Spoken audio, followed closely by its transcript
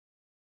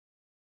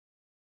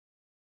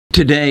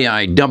Today,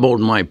 I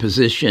doubled my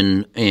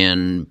position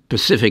in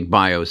Pacific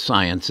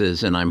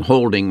Biosciences, and I'm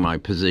holding my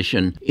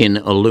position in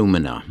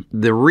Illumina.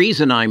 The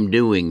reason I'm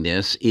doing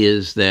this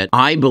is that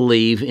I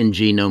believe in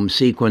genome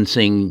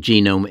sequencing,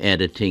 genome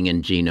editing,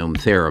 and genome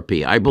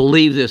therapy. I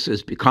believe this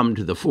has come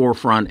to the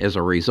forefront as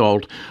a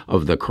result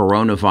of the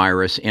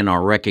coronavirus and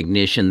our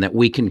recognition that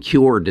we can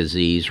cure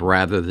disease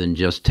rather than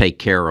just take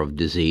care of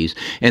disease.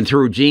 And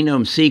through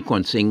genome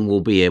sequencing, we'll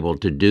be able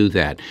to do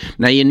that.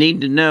 Now, you need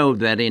to know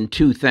that in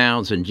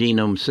 2000,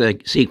 genome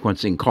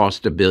sequencing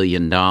cost $1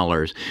 billion.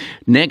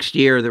 Next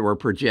year, they were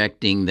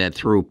projecting that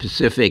through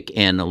Pacific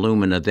and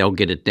Illumina, they'll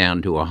get it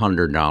down to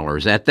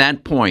 $100. At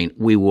that point,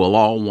 we will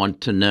all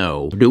want to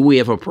know, do we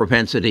have a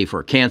propensity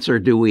for cancer?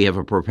 Do we have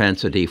a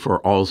propensity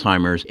for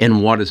Alzheimer's?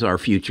 And what is our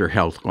future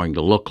health going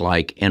to look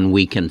like? And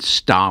we can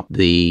stop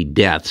the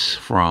deaths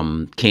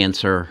from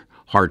cancer,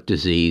 heart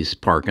disease,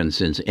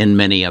 Parkinson's, and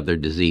many other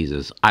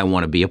diseases. I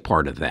want to be a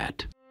part of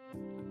that.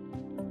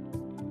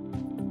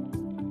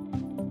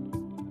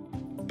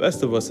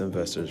 Best of Us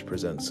Investors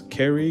presents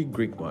Carrie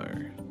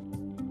Griegmeyer.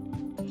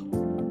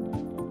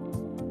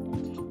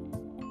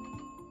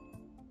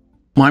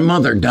 My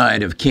mother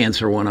died of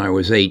cancer when I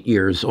was 8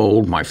 years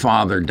old. My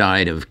father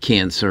died of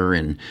cancer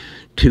in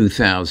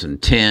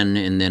 2010,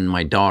 and then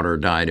my daughter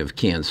died of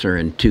cancer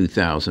in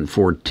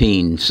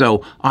 2014.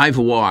 So I've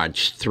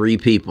watched 3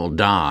 people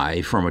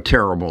die from a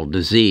terrible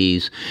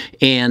disease,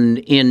 and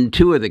in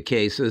 2 of the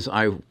cases,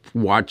 I've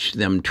watched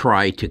them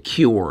try to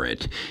cure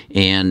it,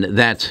 and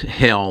that's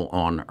hell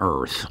on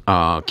earth.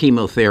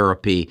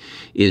 Chemotherapy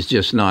is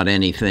just not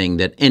anything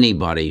that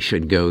anybody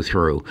should go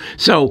through.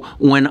 So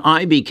when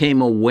I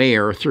became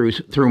aware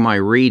through my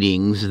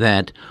readings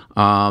that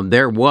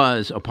there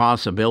was a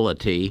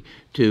possibility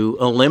to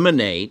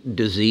eliminate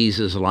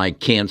diseases like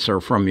cancer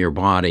from your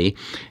body,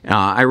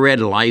 I read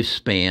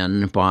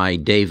Lifespan by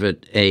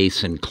David A.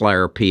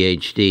 Sinclair,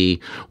 Ph.D.,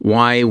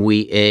 Why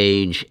We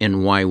Age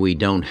and Why We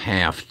Don't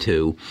Have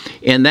to.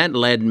 And that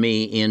led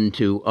me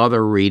into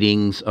other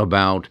readings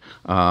about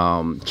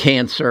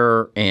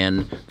cancer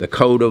and the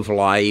code of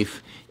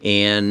life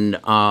and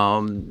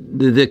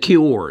the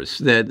cures,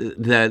 the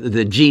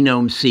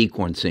genome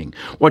sequencing.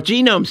 What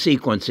genome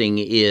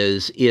sequencing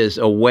is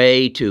a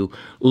way to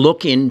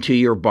look into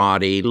your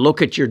body,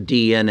 look at your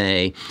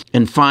DNA,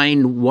 and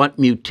find what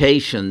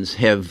mutations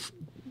have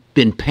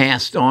been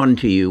passed on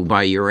to you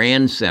by your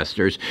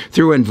ancestors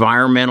through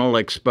environmental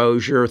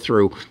exposure,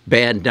 through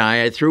bad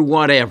diet, through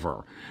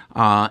whatever.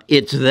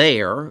 It's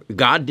there.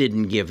 God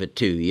didn't give it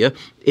to you.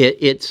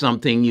 It's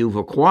something you've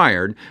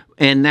acquired.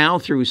 And now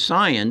through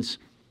science,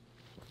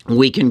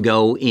 we can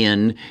go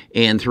in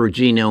and through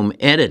genome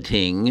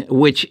editing,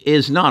 which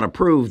is not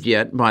approved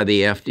yet by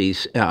the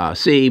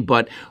FDC,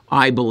 but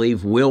I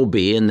believe will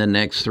be in the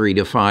next 3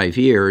 to 5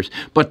 years.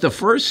 But the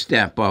first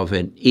step of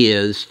it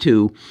is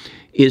to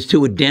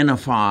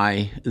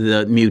identify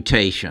the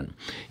mutation,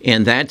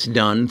 and that's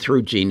done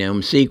through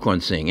genome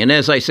sequencing. And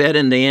as I said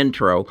in the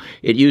intro,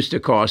 it used to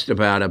cost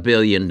about $1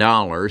 billion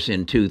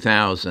in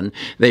 2000.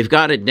 They've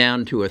got it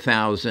down to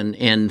 1,000,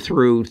 and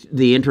through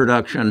the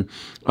introduction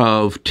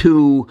of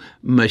 2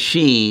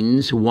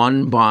 machines,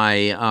 one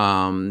by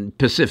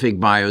Pacific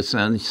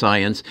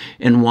Bioscience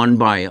and one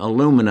by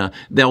Illumina,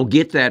 they'll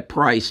get that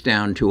price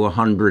down to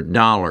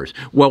 $100.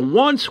 Well,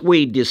 once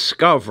we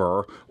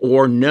discover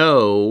or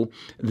know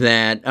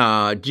that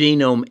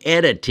genome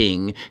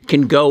editing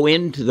can go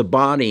into the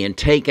body and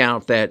take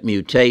out that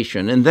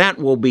mutation, and that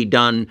will be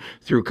done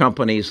through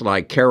companies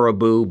like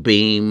Caribou,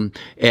 Beam,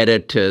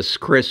 Editus,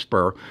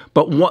 CRISPR.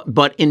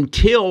 But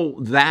until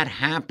that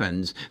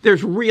happens,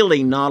 there's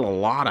really not a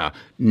lot of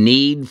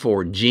need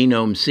for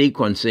genome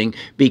sequencing,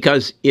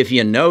 because if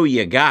you know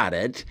you got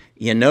it,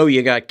 you know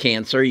you got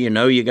cancer, you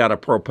know you got a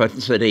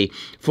propensity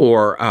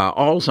for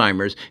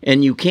Alzheimer's,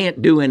 and you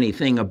can't do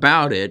anything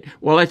about it,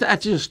 well,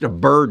 that's just a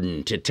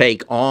burden to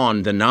take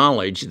on the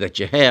knowledge that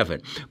you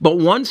haven't. But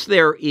once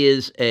there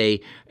is a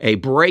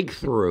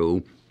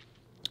breakthrough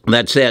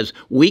that says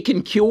we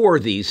can cure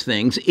these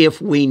things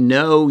if we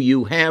know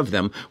you have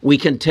them, we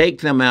can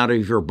take them out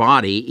of your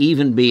body.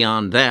 Even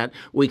beyond that,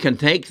 we can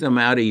take them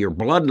out of your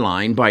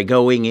bloodline by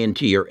going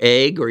into your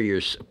egg or your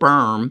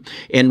sperm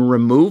and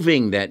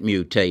removing that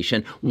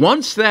mutation.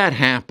 Once that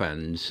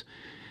happens,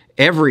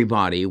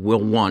 everybody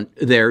will want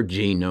their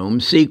genome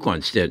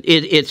sequenced.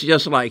 It's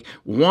just like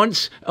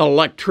once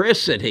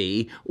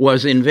electricity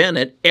was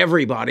invented,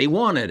 everybody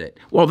wanted it.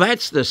 Well,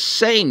 that's the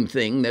same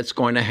thing that's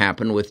going to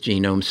happen with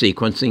genome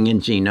sequencing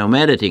and genome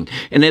editing.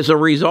 And as a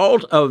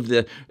result of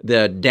the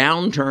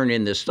downturn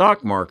in the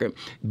stock market,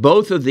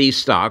 both of these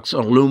stocks,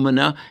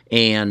 Illumina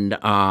and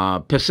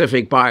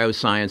Pacific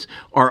Bioscience,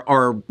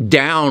 are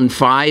down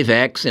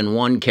 5x in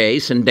one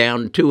case and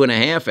down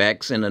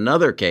 2.5x in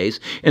another case.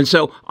 And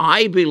so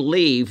I believe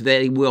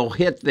they will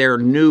hit their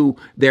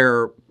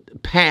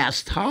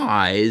past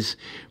highs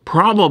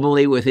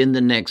probably within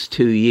the next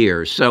 2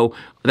 years. So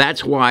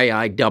that's why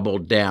I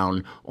doubled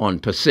down on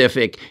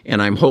Pacific, and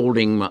I'm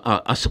holding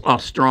a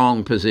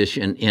strong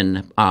position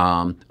in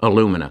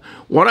Illumina.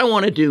 What I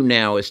want to do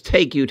now is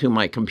take you to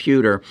my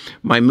computer,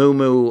 my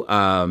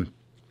Moomoo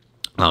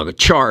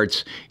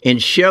charts,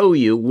 and show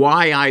you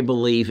why I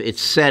believe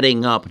it's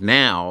setting up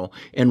now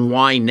and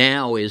why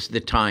now is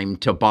the time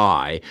to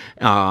buy.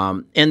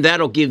 And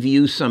that'll give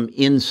you some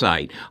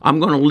insight. I'm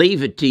going to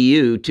leave it to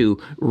you to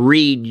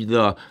read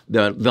the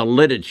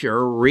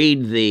literature,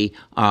 read the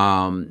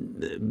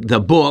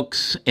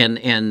books and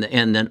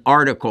the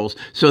articles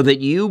so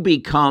that you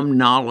become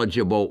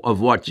knowledgeable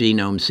of what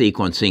genome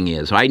sequencing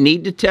is. I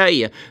need to tell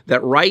you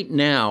that right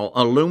now,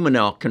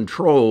 Illumina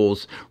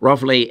controls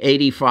roughly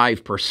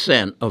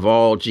 85% of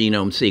all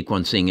genome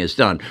sequencing is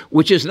done,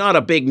 which is not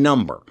a big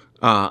number.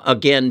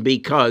 Again,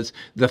 because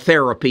the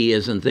therapy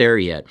isn't there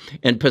yet.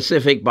 And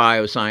Pacific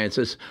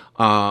Biosciences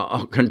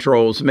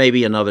controls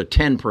maybe another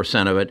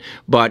 10% of it,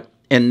 but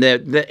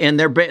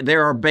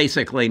there are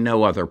basically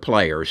no other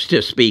players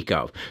to speak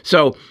of.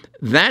 So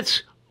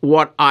that's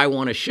what I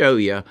want to show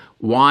you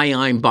why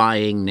I'm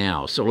buying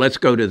now. So let's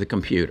go to the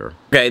computer.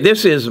 Okay,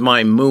 this is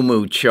my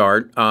Moomoo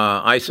chart.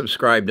 I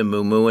subscribe to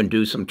Moomoo and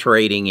do some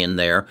trading in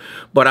there,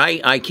 but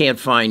I can't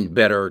find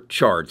better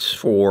charts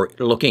for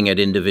looking at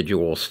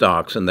individual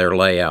stocks and their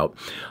layout.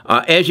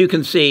 As you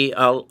can see,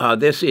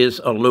 this is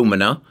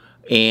Illumina,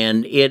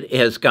 and it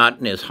has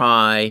gotten as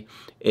high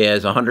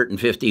as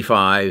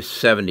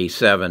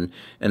 155.77,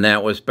 and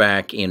that was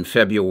back in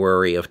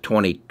February of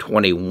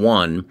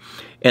 2021.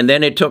 And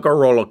then it took a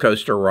roller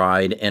coaster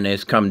ride and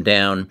has come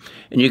down.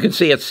 And you can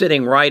see it's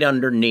sitting right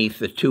underneath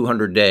the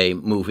 200-day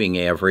moving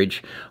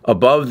average,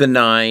 above the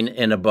 9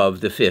 and above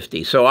the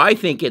 50. So I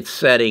think it's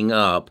setting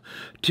up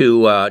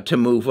to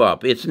move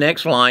up. Its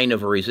next line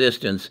of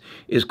resistance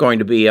is going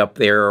to be up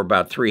there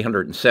about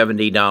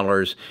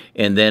 $370,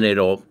 and then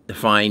it'll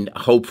find,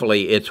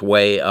 hopefully, its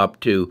way up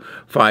to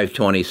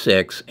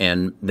 526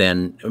 and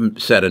then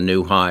set a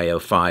new high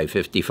of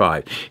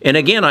 555. And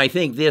again, I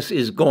think this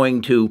is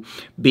going to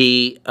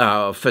be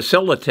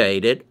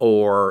facilitated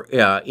or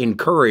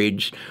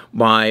encouraged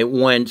by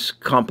once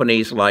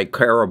companies like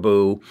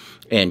Caribou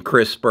and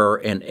CRISPR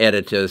and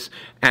Editas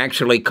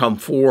actually come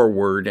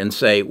forward and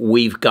say,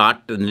 we've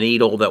got the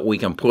needle that we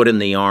can put in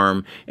the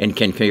arm and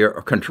can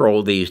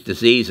control these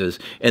diseases.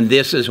 And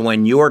this is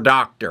when your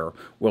doctor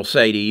will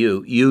say to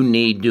you, you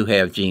need to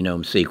have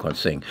genome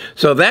sequencing.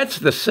 So that's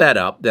the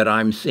setup that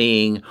I'm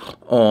seeing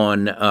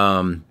on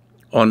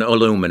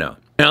Illumina.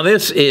 Now,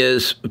 this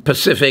is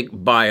Pacific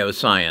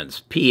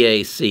Bioscience,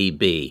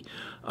 PACB.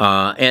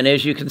 And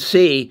as you can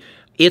see,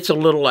 it's a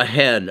little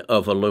ahead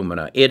of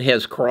Illumina. It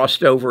has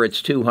crossed over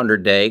its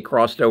 200-day,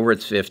 crossed over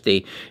its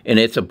 50, and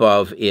it's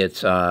above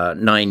its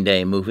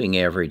 9-day moving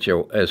average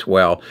as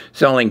well,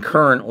 selling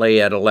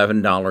currently at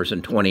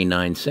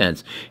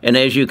 $11.29. And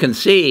as you can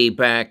see,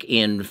 back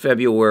in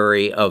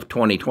February of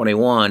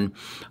 2021,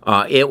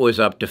 it was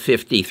up to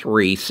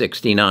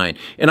 $53.69.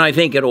 And I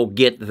think it'll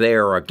get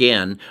there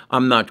again.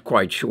 I'm not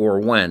quite sure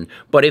when.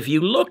 But if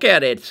you look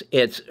at its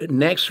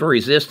next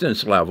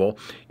resistance level,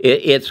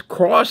 it's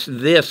crossed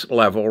this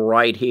level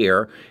right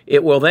here.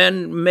 It will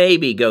then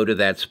maybe go to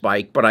that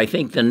spike, but I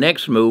think the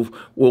next move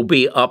will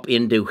be up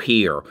into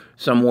here,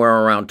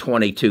 somewhere around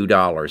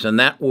 $22, and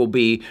that will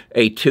be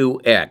a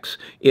 2x.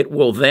 It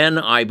will then,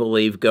 I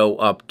believe, go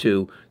up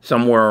to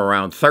somewhere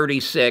around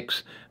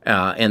 36,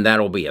 and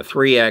that'll be a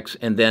 3x,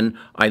 and then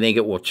I think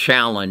it will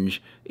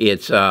challenge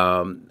its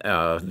the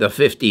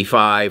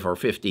 $55 or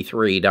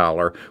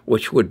 $53,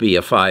 which would be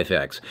a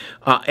 5x.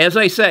 As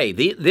I say,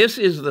 this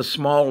is the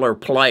smaller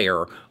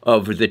player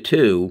of the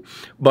two,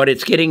 but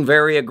it's getting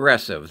very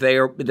aggressive.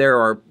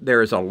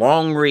 There is a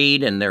long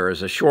read and there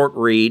is a short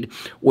read,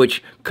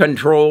 which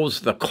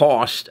controls the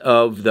cost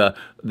of the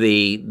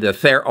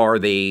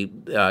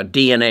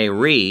DNA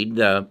read,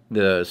 the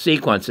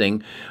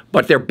sequencing,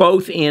 but they're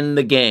both in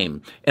the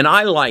game, and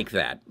I like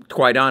that,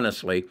 quite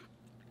honestly.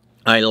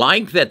 I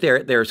like that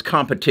there's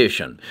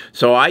competition.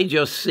 So I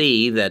just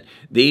see that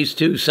these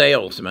two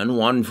salesmen,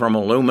 one from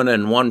Illumina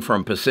and one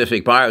from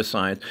Pacific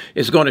Bioscience,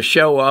 is going to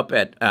show up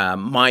at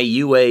my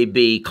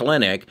UAB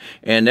clinic,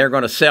 and they're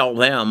going to sell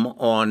them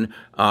on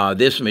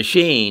this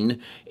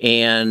machine,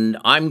 and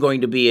I'm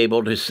going to be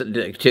able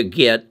to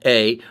get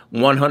a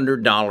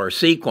 $100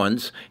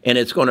 sequence, and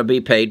it's going to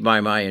be paid by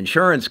my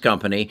insurance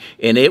company,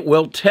 and it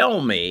will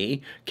tell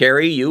me,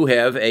 Carrie, you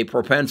have a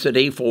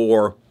propensity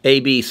for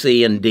A, B,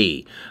 C, and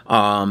D.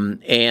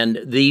 And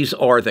these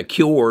are the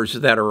cures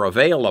that are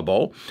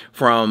available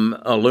from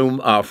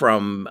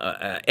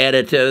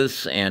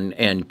Editas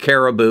and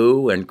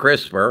Caribou and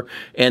CRISPR,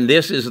 and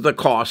this is the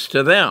cost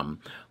to them.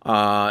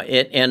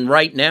 And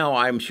right now,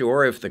 I'm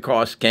sure if the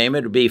cost came,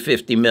 it would be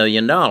 $50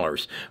 million.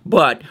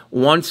 But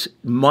once,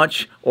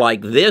 much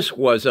like this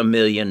was $1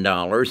 million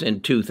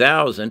in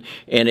 2000,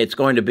 and it's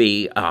going to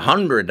be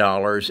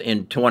 $100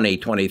 in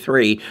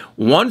 2023,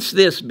 once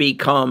this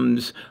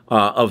becomes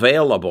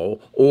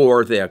available,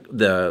 or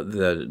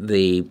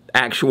the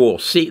actual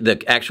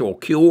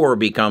cure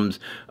becomes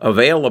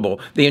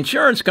available, the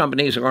insurance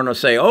companies are going to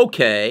say,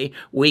 okay,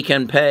 we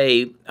can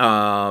pay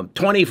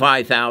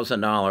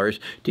 $25,000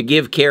 to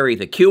give Kerry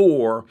the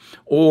cure,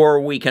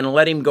 or we can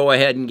let him go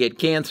ahead and get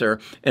cancer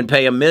and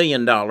pay $1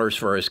 million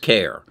for his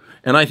care.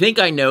 And I think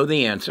I know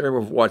the answer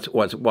of what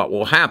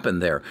will happen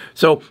there.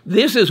 So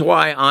this is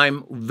why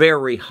I'm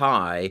very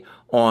high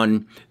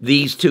on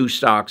these two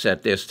stocks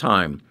at this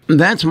time.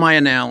 That's my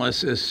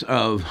analysis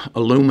of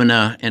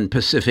Illumina and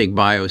Pacific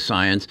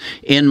Bioscience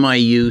in my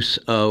use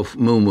of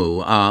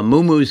Moomoo.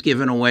 Moomoo's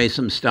given away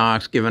some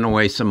stocks, given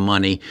away some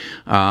money.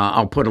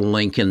 I'll put a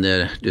link in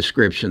the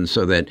description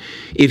so that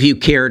if you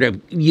care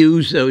to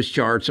use those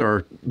charts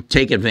or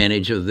take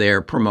advantage of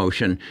their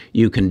promotion,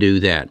 you can do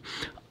that.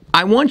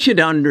 I want you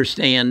to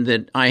understand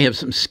that I have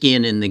some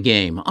skin in the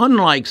game.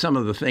 Unlike some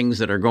of the things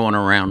that are going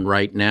around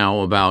right now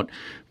about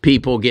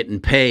people getting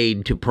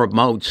paid to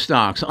promote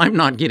stocks, I'm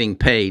not getting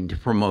paid to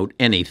promote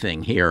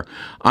anything here.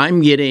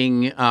 I'm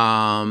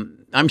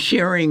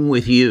sharing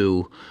with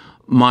you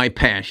my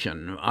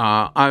passion.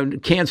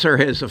 Cancer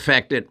has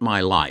affected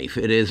my life.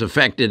 It has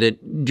affected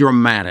it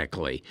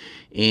dramatically.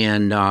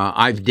 And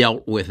I've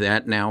dealt with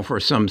that now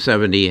for some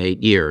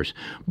 78 years.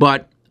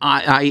 But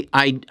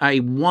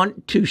I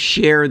want to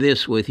share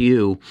this with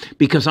you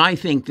because I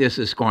think this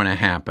is going to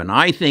happen.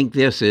 I think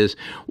this is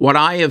what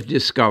I have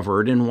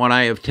discovered and what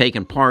I have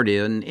taken part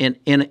in,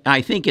 and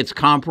I think it's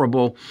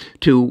comparable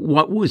to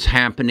what was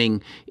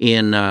happening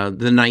in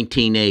the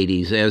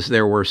 1980s, as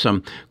there were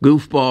some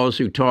goofballs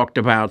who talked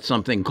about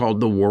something called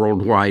the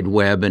World Wide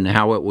Web and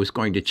how it was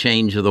going to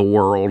change the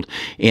world,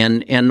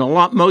 and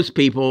most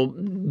people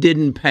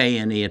didn't pay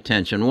any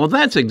attention. Well,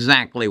 that's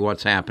exactly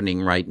what's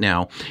happening right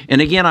now.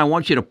 And again, I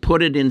want you to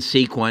put it in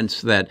sequence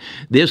that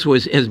this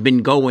has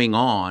been going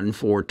on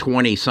for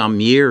 20-some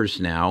years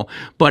now,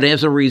 but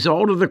as a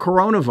result of the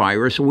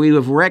coronavirus, we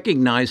have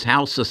recognized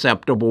how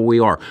susceptible we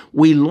are.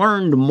 We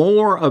learned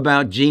more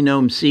about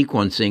genome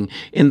sequencing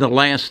in the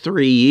last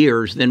 3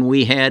 years than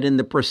we had in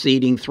the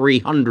preceding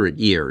 300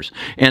 years.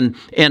 And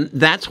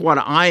that's what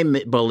I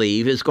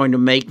believe is going to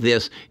make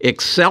this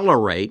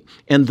accelerate,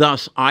 and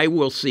thus I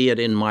will see it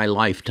in my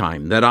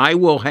lifetime, that I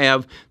will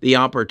have the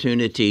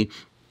opportunity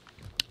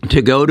to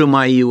go to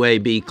my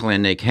UAB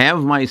clinic,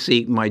 have my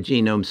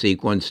genome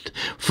sequenced,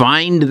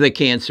 find the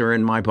cancer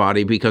in my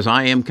body because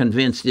I am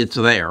convinced it's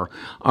there,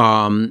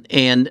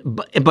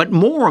 but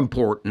more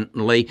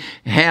importantly,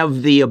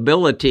 have the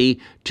ability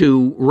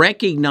to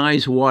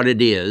recognize what it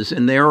is.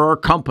 And there are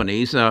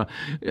companies,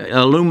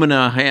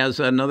 Illumina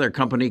has another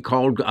company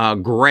called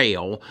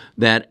Grail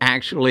that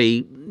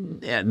actually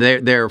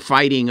they're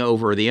fighting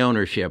over the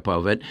ownership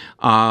of it,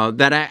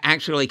 that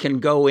actually can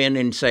go in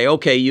and say,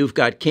 okay, you've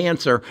got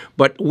cancer,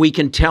 but we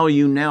can tell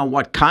you now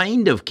what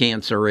kind of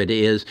cancer it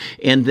is,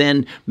 and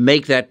then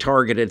make that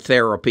targeted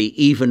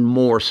therapy even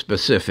more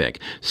specific.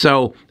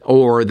 So,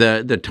 or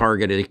the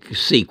targeted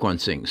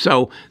sequencing.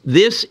 So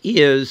this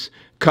is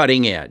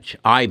cutting edge,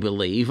 I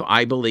believe.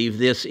 I believe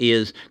this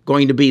is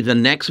going to be the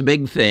next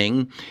big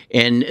thing,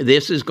 and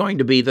this is going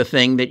to be the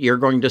thing that you're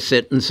going to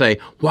sit and say,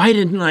 why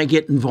didn't I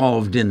get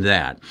involved in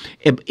that?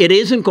 It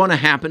isn't going to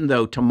happen,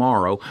 though,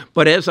 tomorrow.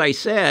 But as I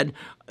said,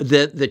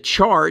 the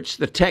charts,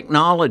 the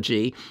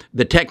technology,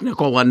 the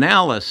technical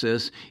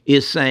analysis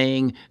is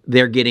saying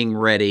they're getting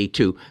ready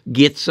to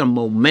get some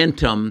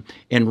momentum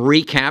and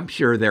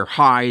recapture their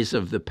highs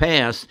of the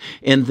past.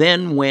 And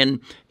then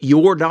when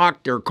your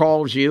doctor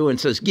calls you and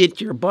says, get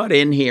your butt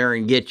in here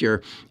and get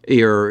your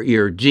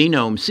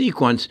genome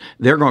sequence,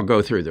 they're going to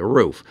go through the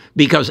roof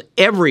because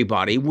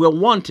everybody will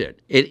want it.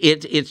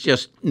 It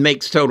just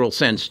makes total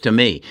sense to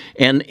me.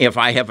 And if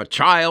I have a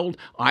child,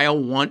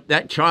 I'll want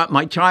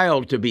my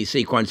child to be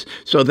sequenced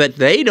so that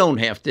they don't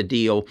have to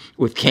deal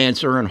with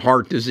cancer and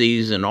heart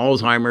disease and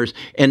Alzheimer's,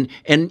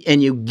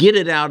 and you get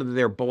it out of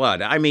their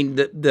blood. I mean,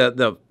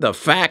 the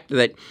fact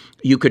that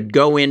you could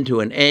go into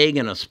an egg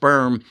and a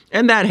sperm,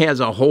 and that has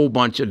a whole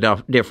bunch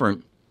of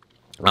different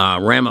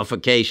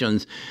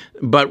ramifications,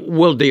 but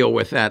we'll deal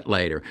with that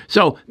later.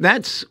 So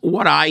that's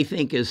what I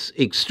think is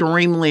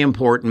extremely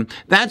important.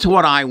 That's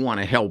what I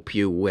want to help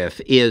you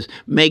with, is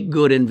make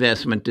good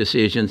investment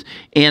decisions.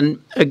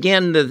 And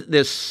again,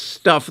 this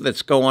stuff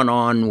that's going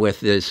on with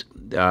this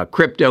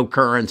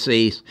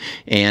cryptocurrencies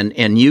and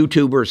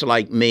YouTubers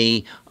like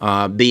me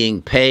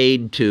being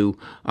paid to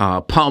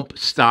pump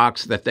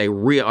stocks that they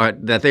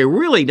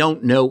really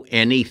don't know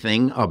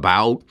anything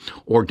about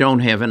or don't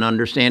have an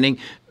understanding.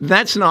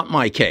 That's not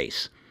my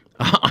case.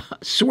 I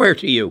swear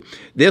to you,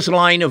 this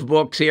line of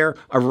books here,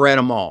 I've read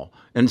them all.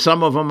 And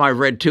some of them I've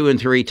read 2 and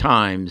 3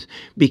 times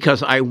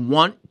because I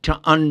want to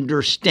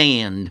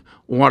understand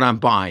what I'm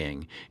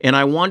buying. And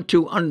I want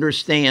to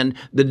understand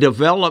the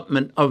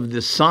development of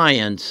the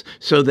science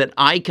so that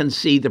I can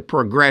see the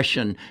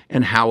progression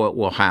and how it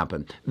will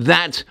happen.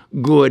 That's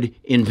good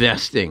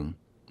investing,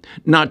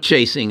 not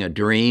chasing a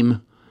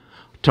dream.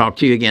 Talk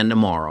to you again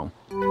tomorrow.